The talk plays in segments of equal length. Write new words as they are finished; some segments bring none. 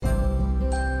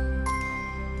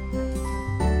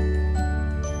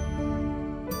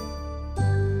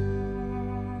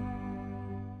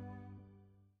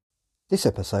This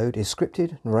episode is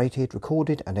scripted, narrated,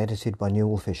 recorded and edited by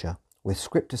Newell Fisher, with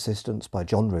script assistance by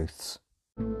John Ruths.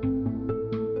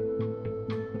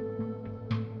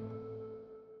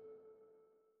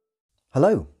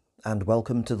 Hello, and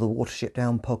welcome to the Watership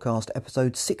Down podcast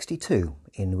episode 62,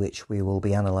 in which we will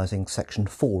be analysing section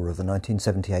 4 of the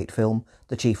 1978 film,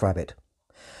 The Chief Rabbit.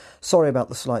 Sorry about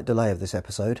the slight delay of this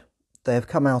episode. They have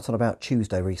come out on about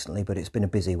Tuesday recently, but it's been a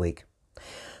busy week.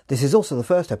 This is also the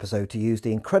first episode to use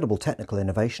the incredible technical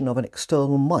innovation of an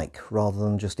external mic rather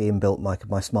than just the inbuilt mic of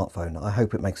my smartphone. I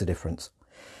hope it makes a difference.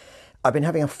 I've been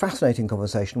having a fascinating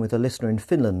conversation with a listener in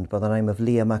Finland by the name of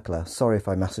Leah Makla. Sorry if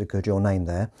I massacred your name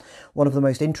there. One of the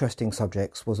most interesting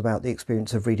subjects was about the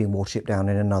experience of reading Watership Down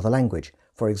in another language.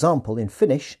 For example, in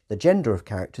Finnish, the gender of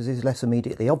characters is less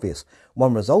immediately obvious.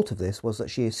 One result of this was that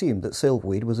she assumed that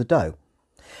Silverweed was a doe.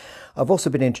 I've also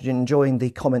been enjoying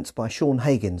the comments by Sean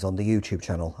Higgins on the YouTube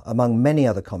channel. Among many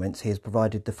other comments, he has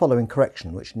provided the following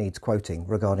correction, which needs quoting,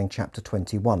 regarding chapter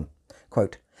 21.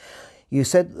 Quote, "You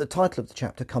said that the title of the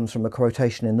chapter comes from a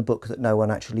quotation in the book that no one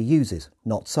actually uses.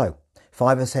 Not so.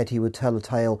 Fiver said he would tell a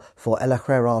tale for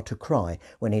Threarah to cry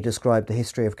when he described the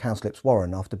history of Sandleford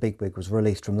Warren after Bigwig was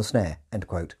released from the snare." End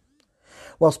quote.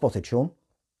 Well spotted, Sean.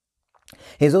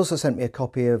 He has also sent me a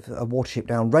copy of a Watership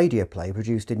Down radio play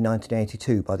produced in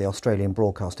 1982 by the Australian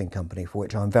Broadcasting Company, for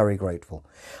which I'm very grateful.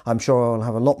 I'm sure I will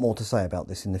have a lot more to say about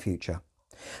this in the future.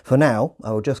 For now,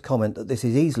 I will just comment that this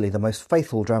is easily the most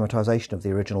faithful dramatisation of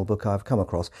the original book I have come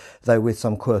across, though with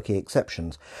some quirky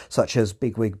exceptions, such as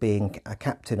Bigwig being a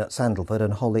captain at Sandleford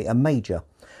and Holly a major.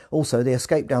 Also, the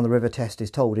escape down the river test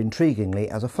is told intriguingly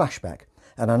as a flashback,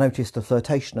 and I noticed the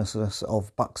flirtatiousness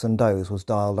of bucks and does was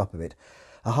dialed up a bit.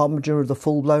 A harbinger of the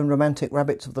full-blown romantic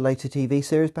rabbits of the later TV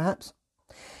series, perhaps?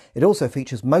 It also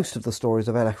features most of the stories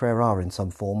of Threarah in some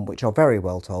form, which are very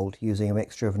well told, using a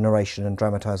mixture of narration and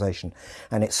dramatisation,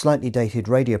 and its slightly dated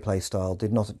radio play style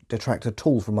did not detract at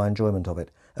all from my enjoyment of it.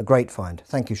 A great find.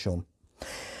 Thank you, Sean.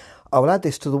 I will add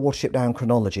this to the Watership Down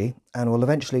chronology, and will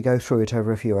eventually go through it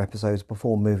over a few episodes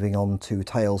before moving on to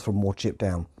Tales from Watership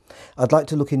Down. I'd like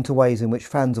to look into ways in which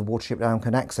fans of Watership Down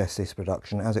can access this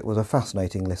production, as it was a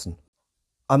fascinating listen.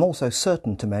 I'm also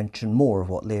certain to mention more of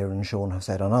what Leah and Sean have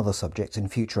said on other subjects in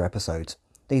future episodes.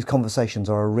 These conversations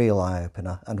are a real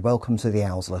eye-opener, and welcome to the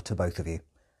Owsla to both of you.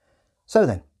 So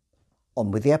then,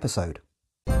 on with the episode.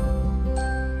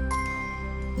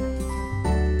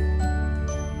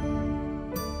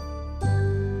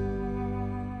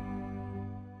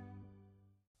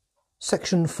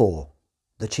 Section 4.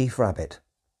 The Chief Rabbit.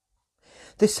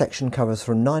 This section covers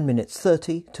from 9 minutes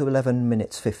 30 to 11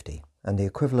 minutes 50. And the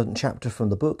equivalent chapter from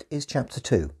the book is chapter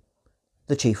 2,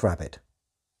 The Chief Rabbit.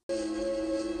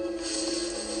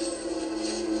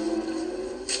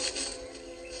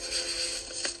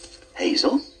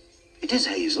 Hazel? It is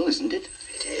Hazel, isn't it?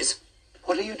 It is.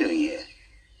 What are you doing here?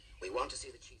 We want to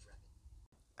see the Chief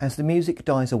Rabbit. As the music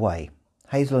dies away,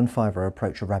 Hazel and Fiver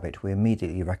approach a rabbit we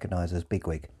immediately recognise as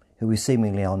Bigwig, who is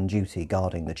seemingly on duty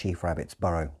guarding the Chief Rabbit's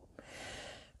burrow.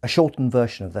 A shortened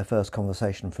version of their first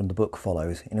conversation from the book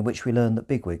follows, in which we learn that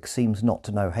Bigwig seems not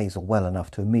to know Hazel well enough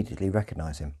to immediately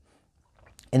recognise him.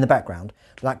 In the background,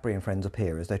 Blackberry and friends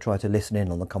appear as they try to listen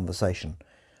in on the conversation.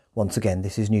 Once again,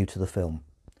 this is new to the film.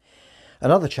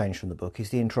 Another change from the book is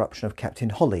the interruption of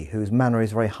Captain Holly, whose manner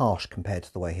is very harsh compared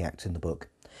to the way he acts in the book,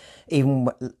 even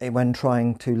when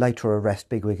trying to later arrest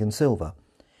Bigwig and Silver.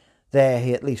 There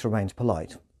he at least remains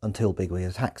polite, until Bigwig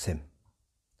attacks him.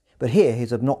 But here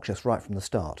he's obnoxious right from the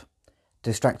start,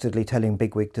 distractedly telling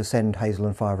Bigwig to send Hazel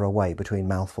and Fiver away between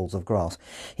mouthfuls of grass.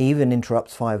 He even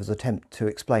interrupts Fiver's attempt to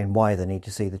explain why they need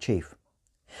to see the chief.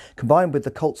 Combined with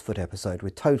the Coltsfoot episode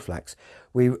with Toadflax,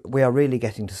 we are really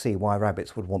getting to see why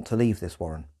rabbits would want to leave this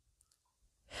warren.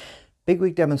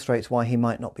 Bigwig demonstrates why he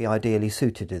might not be ideally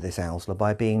suited to this Owsla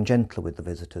by being gentler with the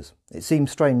visitors. It seems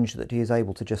strange that he is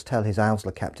able to just tell his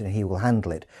Owsla captain he will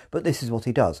handle it, but this is what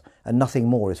he does, and nothing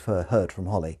more is heard from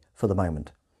Holly, for the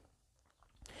moment.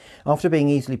 After being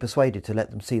easily persuaded to let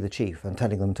them see the chief and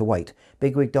telling them to wait,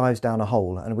 Bigwig dives down a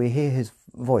hole, and we hear his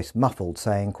voice muffled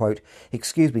saying, quote,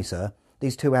 "Excuse me, sir,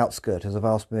 these two outskirters have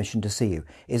asked permission to see you.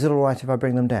 Is it all right if I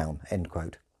bring them down?" End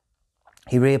quote.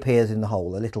 He reappears in the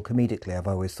hole, a little comedically I've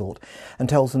always thought, and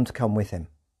tells them to come with him.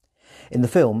 In the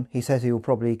film, he says he will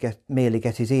probably merely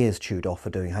get his ears chewed off for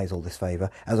doing Hazel this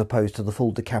favour, as opposed to the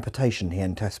full decapitation he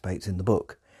anticipates in the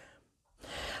book.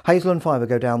 Hazel and Fiver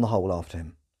go down the hole after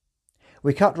him.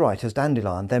 We cut right as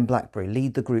Dandelion, then Blackberry,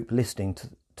 lead the group listening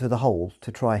to the hole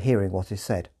to try hearing what is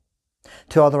said.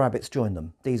 Two other rabbits join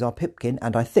them. These are Pipkin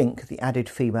and, I think, the added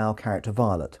female character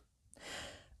Violet.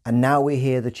 And now we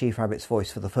hear the Chief Rabbit's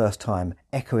voice for the first time,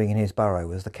 echoing in his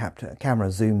burrow as the camera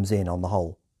zooms in on the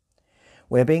hole.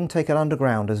 We are being taken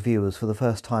underground as viewers for the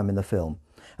first time in the film,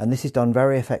 and this is done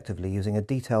very effectively using a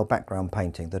detailed background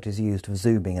painting that is used for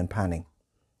zooming and panning.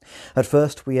 At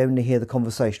first, we only hear the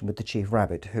conversation with the Chief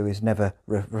Rabbit, who is never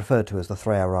referred to as the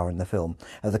Threarah in the film,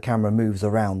 as the camera moves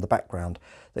around the background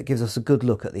that gives us a good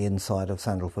look at the inside of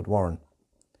Sandleford Warren.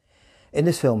 In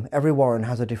this film, every warren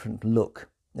has a different look.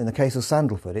 In the case of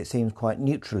Sandleford, it seems quite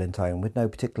neutral in tone, with no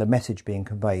particular message being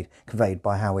conveyed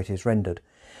by how it is rendered.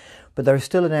 But there is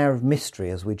still an air of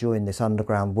mystery as we join this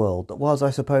underground world that was, I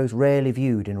suppose, rarely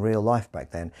viewed in real life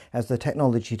back then, as the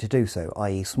technology to do so,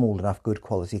 i.e. small enough good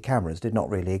quality cameras, did not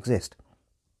really exist.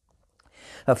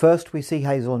 At first we see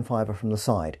Hazel and Fiver from the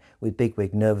side, with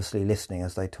Bigwig nervously listening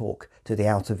as they talk to the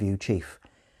outer view chief.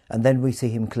 And then we see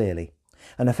him clearly,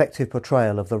 an effective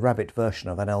portrayal of the rabbit version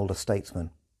of an elder statesman.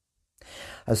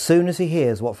 As soon as he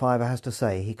hears what Fiver has to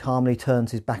say, he calmly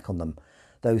turns his back on them,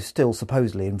 though still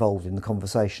supposedly involved in the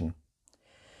conversation.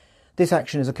 This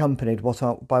action is accompanied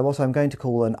by what I'm going to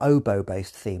call an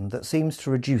oboe-based theme that seems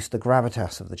to reduce the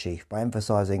gravitas of the chief by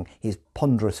emphasising his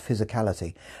ponderous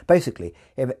physicality. Basically,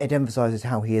 it emphasises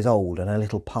how he is old and a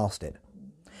little past it.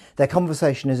 Their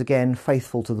conversation is again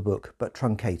faithful to the book, but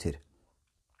truncated.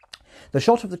 The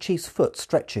shot of the chief's foot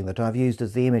stretching that I've used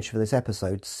as the image for this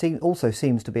episode also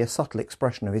seems to be a subtle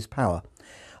expression of his power.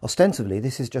 Ostensibly,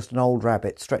 this is just an old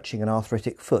rabbit stretching an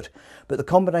arthritic foot, but the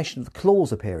combination of the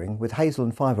claws appearing, with Hazel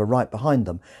and Fiver right behind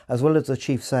them, as well as the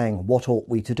chief saying, "What ought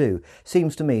we to do?"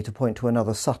 seems to me to point to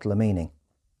another subtler meaning.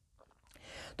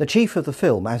 The chief of the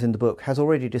film, as in the book, has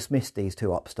already dismissed these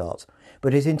two upstarts,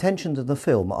 but his intentions in the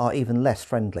film are even less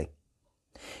friendly.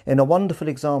 In a wonderful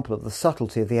example of the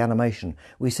subtlety of the animation,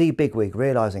 we see Bigwig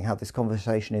realising how this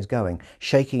conversation is going,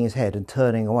 shaking his head and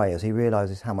turning away as he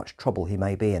realises how much trouble he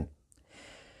may be in.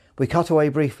 We cut away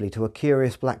briefly to a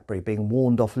curious Blackberry being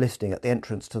warned off listening at the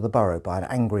entrance to the burrow by an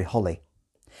angry Holly.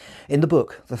 In the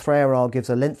book, the Threarah gives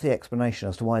a lengthy explanation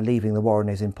as to why leaving the warren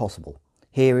is impossible.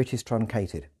 Here it is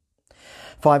truncated.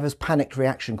 Fiver's panicked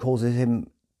reaction causes him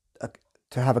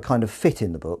to have a kind of fit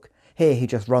in the book. Here he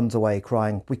just runs away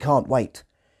crying, "We can't wait."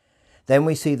 Then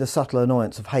we see the subtle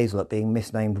annoyance of Hazel at being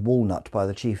misnamed Walnut by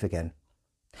the chief again.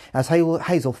 As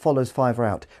Hazel follows Fiver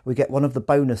out, we get one of the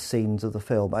bonus scenes of the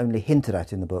film only hinted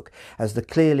at in the book, as the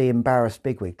clearly embarrassed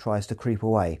Bigwig tries to creep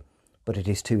away, but it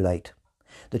is too late.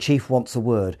 The chief wants a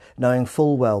word, knowing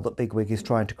full well that Bigwig is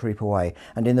trying to creep away,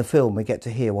 and in the film we get to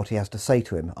hear what he has to say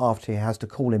to him after he has to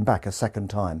call him back a second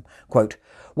time. Quote,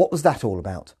 "What was that all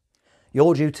about?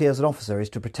 Your duty as an officer is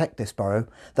to protect this burrow.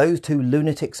 Those two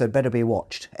lunatics had better be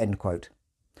watched." End quote.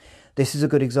 This is a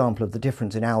good example of the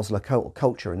difference in Owsla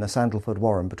culture in the Sandleford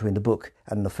Warren between the book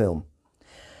and the film.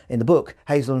 In the book,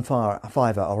 Hazel and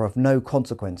Fiver are of no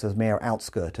consequence as mere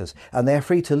outskirters, and they are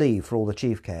free to leave for all the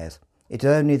chief cares. It is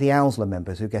only the Owsla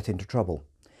members who get into trouble.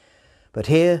 But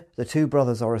here, the two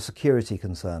brothers are a security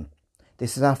concern.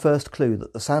 This is our first clue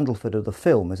that the Sandleford of the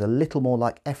film is a little more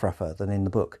like Efrafa than in the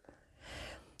book.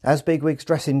 As Bigwig's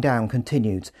dressing down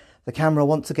continues, the camera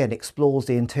once again explores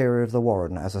the interior of the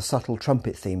warren as a subtle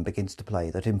trumpet theme begins to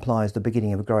play that implies the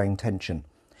beginning of growing tension.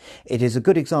 It is a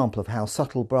good example of how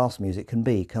subtle brass music can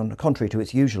be, contrary to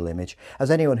its usual image, as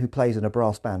anyone who plays in a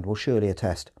brass band will surely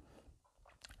attest.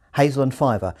 Hazel and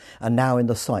Fiver are now in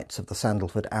the sights of the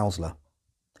Sandleford Owsla.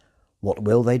 What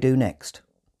will they do next?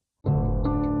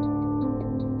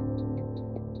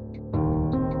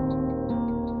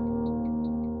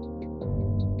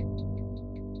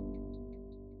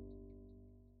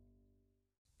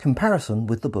 Comparison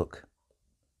with the book.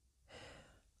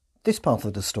 This part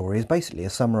of the story is basically a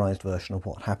summarised version of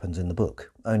what happens in the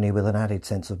book, only with an added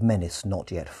sense of menace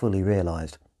not yet fully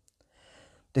realised.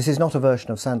 This is not a version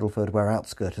of Sandleford where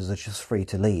outskirters are just free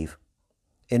to leave.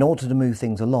 In order to move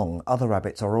things along, other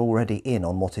rabbits are already in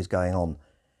on what is going on,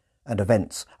 and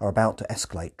events are about to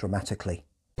escalate dramatically.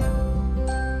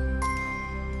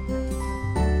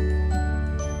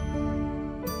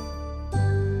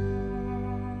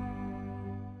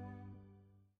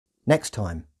 Next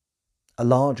time, a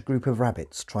large group of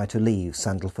rabbits try to leave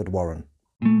Sandleford Warren.